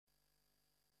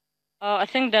I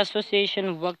think the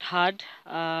association worked hard,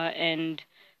 and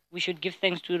we should give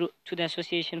thanks to the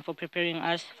association for preparing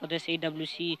us for this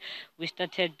AWC. We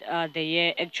started the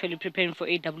year actually preparing for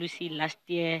AWC last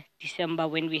year, December,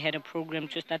 when we had a program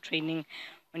to start training.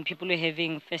 When people were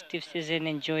having festive season,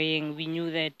 enjoying, we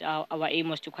knew that our aim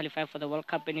was to qualify for the World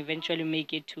Cup and eventually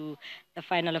make it to the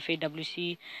final of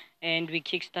AWC. And we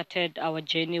kickstarted our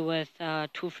journey with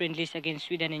two friendlies against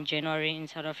Sweden in January in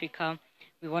South Africa.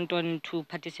 We went on to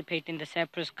participate in the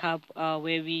Cyprus Cup, where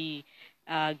we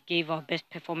gave our best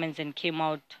performance and came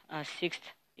out sixth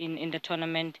in the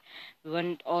tournament. We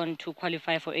went on to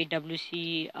qualify for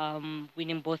AWC,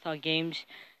 winning both our games.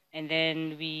 And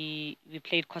then we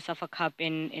played SAFA Cup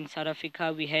in South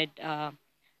Africa. We had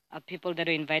people that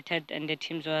were invited, and the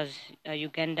teams was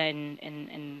Uganda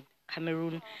and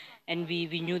Cameroon. And we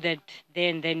knew that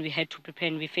then we had to prepare,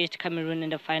 and we faced Cameroon in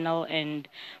the final, and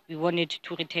we wanted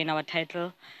to retain our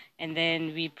title. And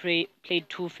then we played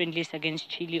two friendlies against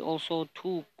Chile, also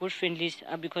two good friendlies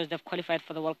because they've qualified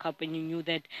for the World Cup, and you knew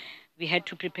that we had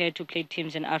to prepare to play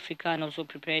teams in Africa and also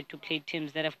prepare to play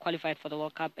teams that have qualified for the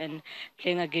World Cup. And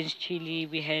playing against Chile,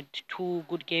 we had two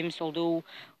good games, although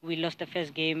we lost the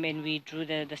first game and we drew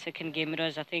the second game. It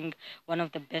was, I think, one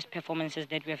of the best performances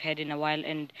that we have had in a while,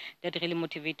 and that really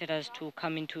motivated us to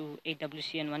come into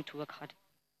AWC and want to work hard.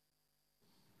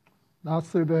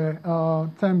 That's it there.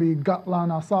 Tembi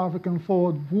Kgatlana, South African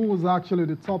forward, who was actually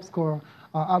the top scorer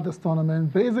at this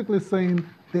tournament, basically saying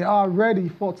they are ready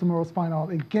for tomorrow's final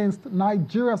against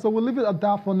Nigeria. So we'll leave it at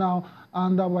that for now.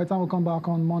 And by the time we come back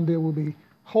on Monday, we'll be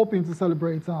hoping to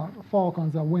celebrate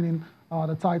Falcons winning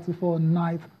the title for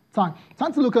ninth time.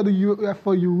 Time to look at the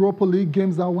UEFA Europa League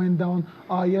games that went down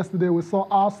yesterday. We saw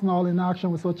Arsenal in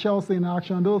action. We saw Chelsea in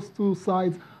action. Those two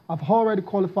sides have already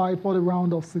qualified for the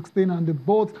round of 16, and they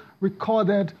both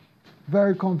recorded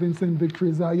very convincing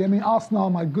victories. Arsenal,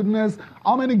 my goodness,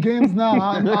 how many games now?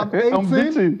 I'm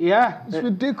 18. Yeah. It's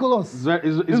ridiculous.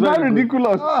 It's very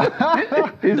ridiculous.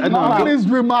 It's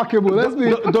remarkable. Let's be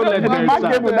don't let Ben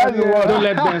start. Don't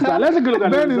let Ben start. Let's take a look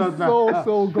at the results now.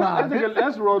 So glad.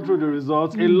 Let's roll through the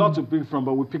results. A lot to pick from,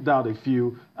 but we picked out a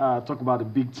few. Talk about the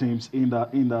big teams in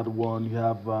that one. You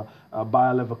have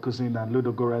Bayer Leverkusen and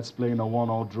Ludogorets playing a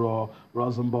 1-1 draw.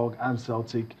 Rosenborg and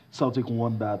Celtic. Celtic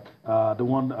won that. The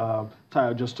one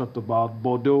Tyre just talked about,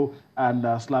 Bordeaux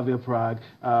and Slavia Prague,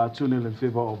 2-0 in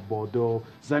favor of Bordeaux.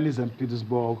 Zenit St.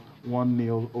 Petersburg,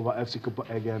 1-0 over FC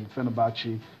Copenhagen.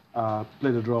 Fenerbahce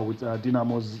played a draw with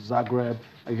Dinamo Zagreb.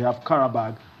 You have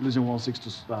Karabakh losing 1-6 to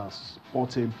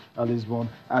Sporting Lisbon.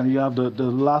 And you have the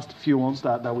last few ones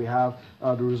that we have,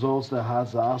 the results that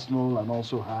has Arsenal and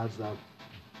also has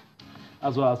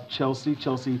as well as Chelsea.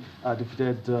 Chelsea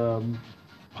defeated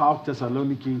PAOK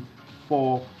Thessaloniki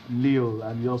 4-0,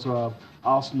 and you also have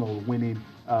Arsenal winning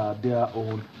their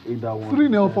own in that one.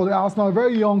 3-0 for the Arsenal, a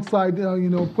very young side,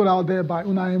 put out there by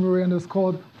Unai Emery, and they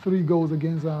scored 3 goals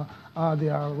against their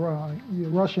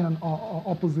Russian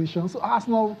opposition. So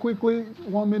Arsenal, quickly,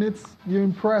 1 minute, you're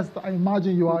impressed. I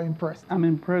imagine you are impressed. I'm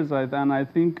impressed, and I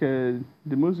think the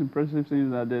most impressive thing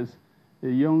is that there's a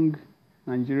young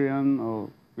Nigerian or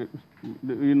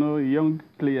a young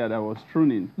player that was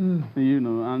thrown in,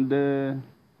 and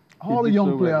all the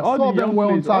young players, all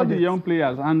the young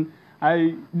players, and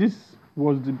this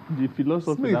was the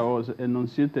philosophy that was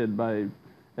enunciated by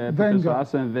Professor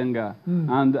Arsene Wenger,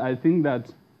 and I think that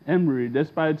Emery,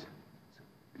 despite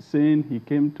saying he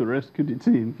came to rescue the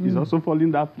team, is also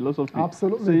following that philosophy.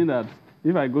 Absolutely, saying that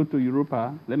if I go to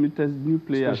Europa, let me test new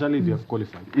players. Especially if you have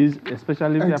qualified.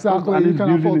 Especially if you have qualified, and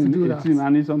he's building a team,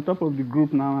 and he's on top of the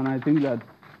group now, and I think that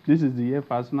this is the year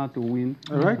for Arsenal to win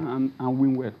and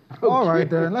win well. Okay. All right,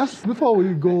 then. Before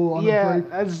we go on a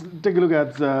break. Let's take a look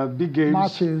at big games.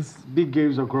 Matches. Big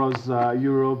games across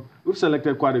Europe. We've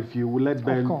selected quite a few. We'll let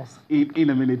Ben in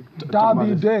a minute.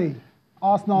 Derby day.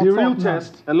 Arsenal. The real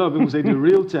test. A lot of people say the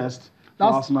real test.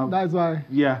 Arsenal. That's why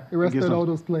he arrested all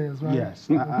those players, right? Yes,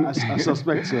 I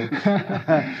suspect so.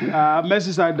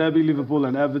 Merseyside derby, Liverpool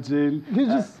and Everton.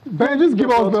 Just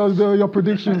give us your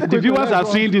predictions. The viewers are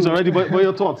seeing this already, but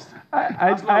your thoughts?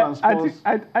 I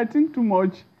think too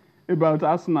much about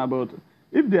Arsenal, but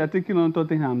if they are taking on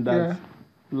Tottenham, that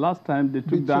last time they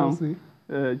took down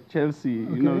Chelsea,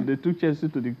 they took Chelsea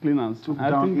to the cleaners. Took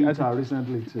down Inter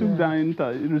recently too. Took down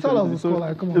Inter recently. Tell us the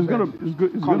score, come on.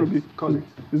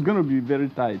 It's gonna be very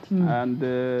tight. And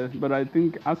but I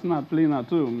think Arsenal playing at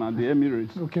home at the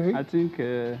Emirates. Okay. I think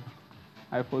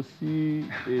I foresee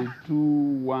a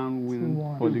 2-1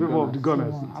 win for the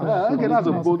Gunners. Okay, that's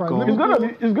a bold call.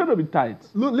 It's gonna be tight.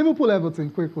 Liverpool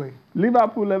Everton quickly.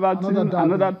 Liverpool Everton,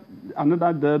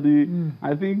 another derby.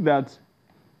 I think that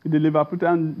the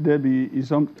Liverpoolian derby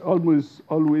is almost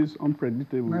always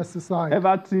unpredictable. Merseyside.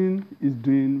 Everton is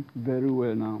doing very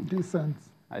well now. Decent.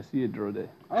 I see a draw there.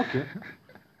 Okay.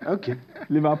 Okay.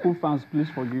 Liverpool fans, please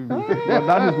forgive me. But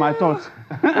that is my thought.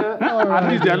 At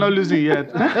least they are not losing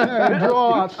yet.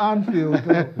 Draw at Anfield.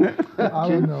 I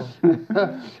don't know.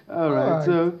 All right.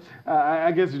 So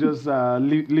I guess we just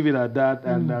leave it at that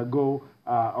and go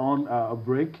on a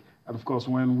break. And of course,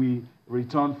 when we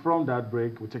return from that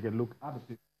break, we'll take a look at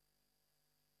the